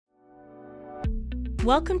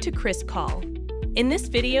Welcome to KrispCall. In this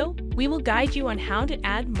video, we will guide you on how to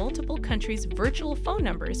add multiple countries' virtual phone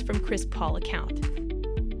numbers from KrispCall account.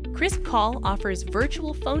 KrispCall offers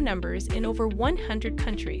virtual phone numbers in over 100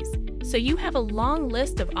 countries, so you have a long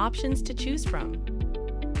list of options to choose from.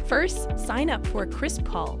 First, sign up for a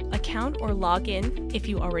KrispCall account or log in if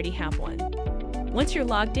you already have one. Once you're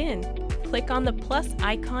logged in, click on the plus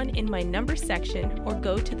icon in My Number section or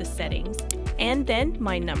go to the Settings, and then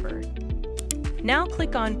My Number. Now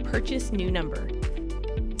click on Purchase New Number.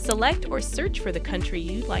 Select or search for the country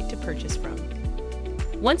you'd like to purchase from.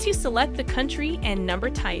 Once you select the country and number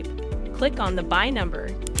type, click on the Buy Number,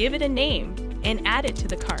 give it a name, and add it to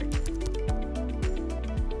the cart.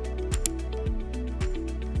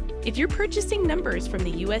 If you're purchasing numbers from the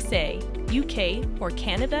USA, UK, or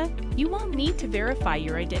Canada, you won't need to verify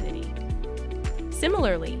your identity.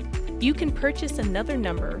 Similarly, you can purchase another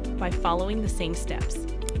number by following the same steps.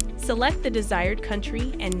 Select the desired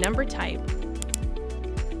country and number type.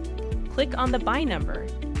 Click on the Buy Number,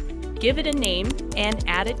 give it a name, and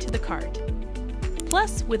add it to the cart.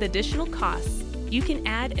 Plus, with additional costs, you can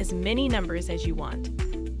add as many numbers as you want.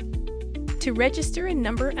 To register a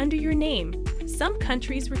number under your name, some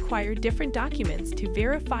countries require different documents to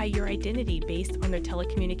verify your identity based on their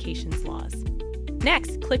telecommunications laws.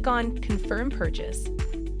 Next, click on Confirm Purchase.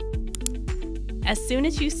 As soon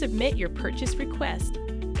as you submit your purchase request,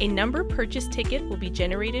 a number purchase ticket will be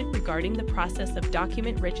generated regarding the process of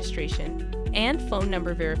document registration and phone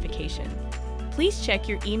number verification. Please check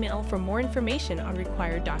your email for more information on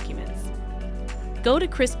required documents. Go to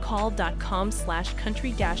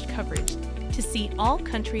krispcall.com/country-coverage to see all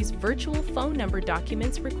countries' virtual phone number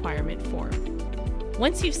documents requirement form.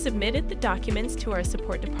 Once you've submitted the documents to our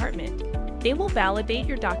support department, they will validate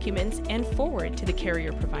your documents and forward to the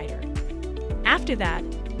carrier provider. After that,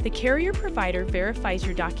 the carrier provider verifies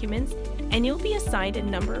your documents and you'll be assigned a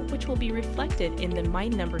number which will be reflected in the My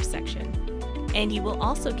Number section, and you will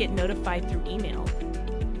also get notified through email.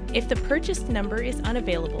 If the purchased number is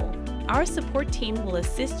unavailable, our support team will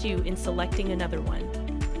assist you in selecting another one.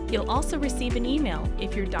 You'll also receive an email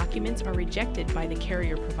if your documents are rejected by the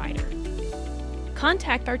carrier provider.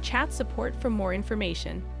 Contact our chat support for more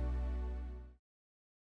information.